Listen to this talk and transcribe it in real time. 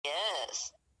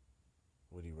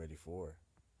What are you ready for?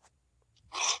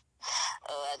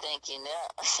 Oh, I think you know.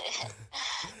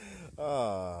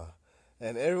 Ah,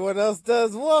 and everyone else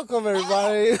does. Welcome,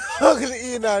 everybody. Welcome to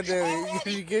E&R Daily.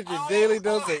 Already, You get your already daily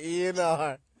dose of start.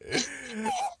 E&R.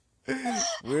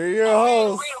 We're your Already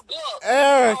hosts, read a book.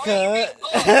 Already Erica read a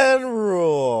book. and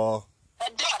Rule. A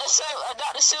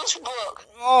Dr. Seuss book.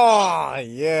 Oh,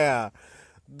 yeah.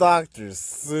 Dr.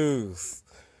 Seuss.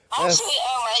 Actually, That's,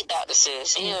 I like Dr.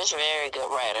 Seuss. He was a very good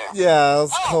writer. yeah,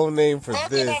 that's Oh, code name for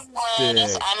welcome this everyone.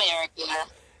 dick. I'm Erica.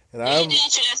 And Did you I'm,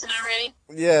 introduce it already?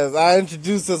 yes, I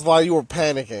introduced this while you were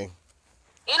panicking.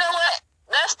 You know what?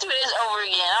 Let's do this over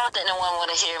again. I don't think no one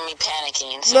want to hear me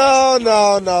panicking. So No,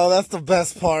 no, no, that's the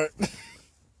best part.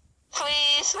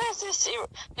 let's just see. You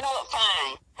know what?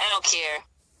 Fine. I don't care.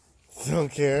 Don't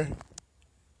care.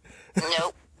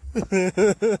 Nope.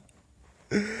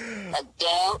 I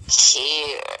don't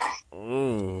care.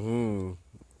 Mm-hmm.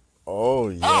 Oh, Oh,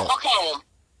 yeah. okay.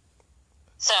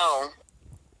 So,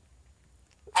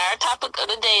 our topic of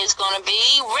the day is going to be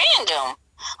random.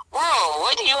 Whoa,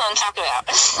 what do you want to talk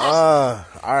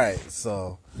about? All right.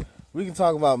 So, we can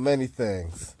talk about many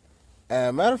things.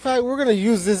 And matter of fact, we're going to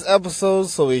use this episode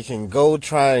so we can go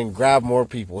try and grab more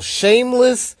people.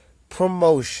 Shameless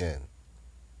promotion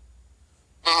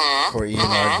Mm-hmm. for E&R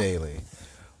Mm-hmm. Daily.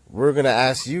 We're going to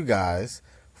ask you guys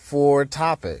for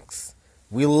topics.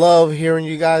 We love hearing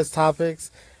you guys'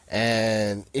 topics.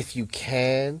 And if you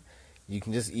can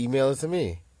just email it to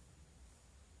me.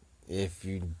 If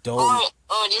you don't,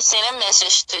 Or just send a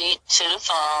message to the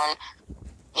phone.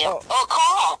 Yep. oh, Oh,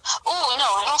 call. Oh, no,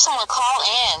 I want someone to call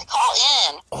in. Call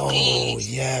in, oh please.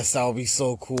 yes, that would be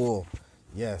so cool.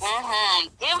 Yes. Mm-hmm.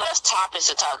 Give us topics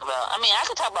to talk about. I mean, I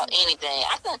could talk about anything.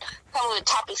 I can come with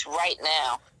topics right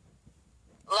now.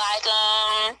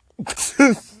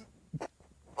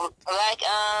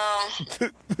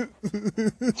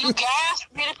 You guys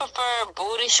really prefer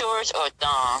booty shorts or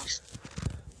thongs?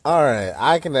 All right,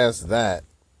 I can answer that.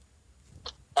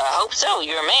 I hope so.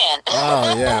 You're a Oh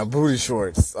man. yeah, booty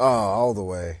shorts. Oh, all the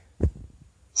way.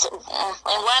 And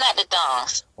why not the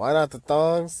thongs? Why not the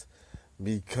thongs?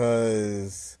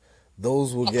 Because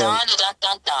those will Dun get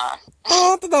dun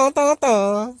dun dun dun.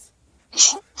 thongs.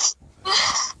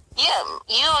 Yeah,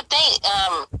 you would think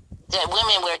that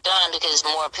women wear thongs because it's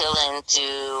more appealing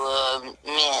to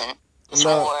men. It's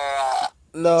No, more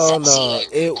no.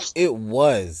 sexier. It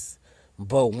was,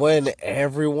 but when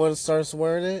everyone starts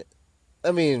wearing it,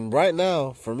 I mean, right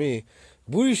now for me,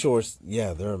 booty shorts,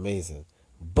 yeah, they're amazing.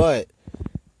 But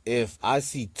if I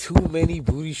see too many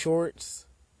booty shorts,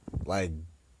 like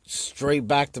straight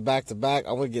back to back to back,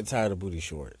 I'm gonna get tired of booty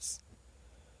shorts.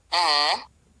 Mm-hmm.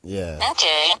 Yeah.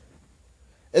 Okay.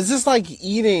 It's just like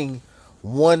eating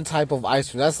one type of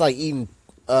ice cream. That's like eating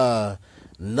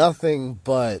nothing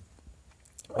but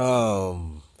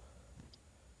um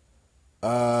No,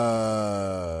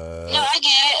 uh I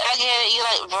get it. I get it. You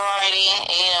like variety,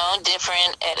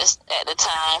 different at the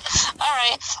time. All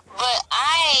right, but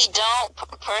I don't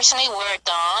personally wear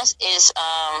thongs. Is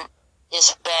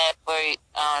bad for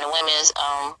the women's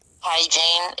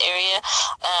hygiene area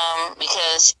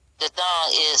because the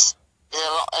thong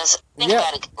think yeah,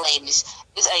 about it, ladies.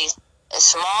 It's a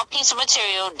small piece of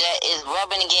material that is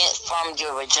rubbing against from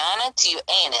your vagina to your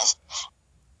anus,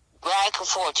 back and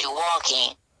forth. You're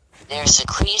walking. There's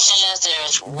secretions,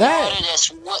 there's that water, there's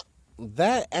what.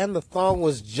 that and the thong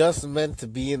was just meant to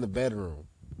be in the bedroom.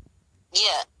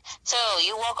 Yeah. So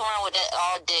you walk around with that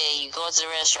all day. You go to the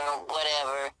restaurant,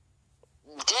 whatever.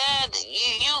 Dad,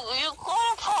 you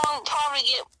gonna probably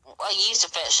get a yeast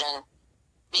infection Or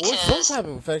some because type of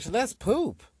infection. That's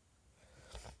poop.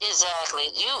 exactly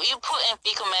you put in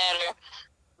fecal matter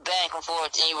back and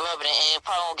forth and you rub it and it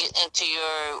probably won't get into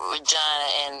your vagina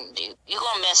and you're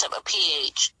gonna mess up a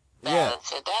pH Yeah. balance.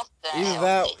 So that's not Either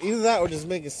healthy. either that or just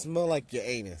make it smell like your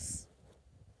anus.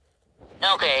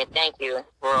 Okay, thank you,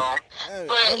 bro. But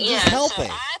I'm just yeah, so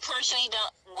helping. I personally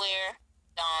don't wear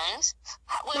thongs.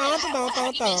 Wait a minute, Thong, thong, what thong,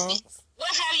 have you been thongs.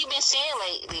 what have you been seeing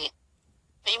lately?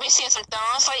 Have you been seeing some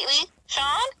thongs lately,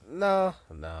 Sean? No,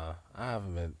 I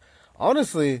haven't been.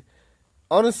 Honestly,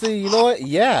 you know what?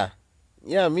 Yeah.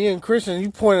 Yeah, me and Christian,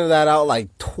 you pointed that out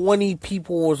like 20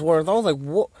 people was wearing. I was like,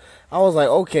 what? I was like,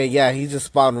 okay, yeah, he's just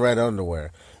spotting red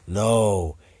underwear.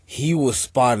 No, he was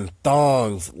spotting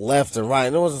thongs left and right.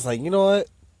 And it was just like, you know what?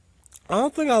 I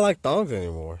don't think I like thongs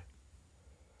anymore.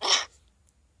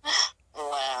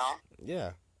 Wow.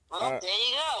 Yeah. All Well, right, there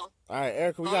you go. all right,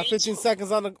 Erica, we got 15 32.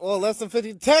 seconds on the, well, less than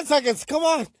 15, 10 seconds. Come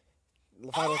on.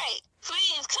 All Final. right,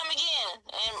 please come again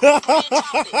and bring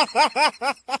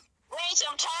topics. Bring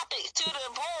some topics to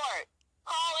the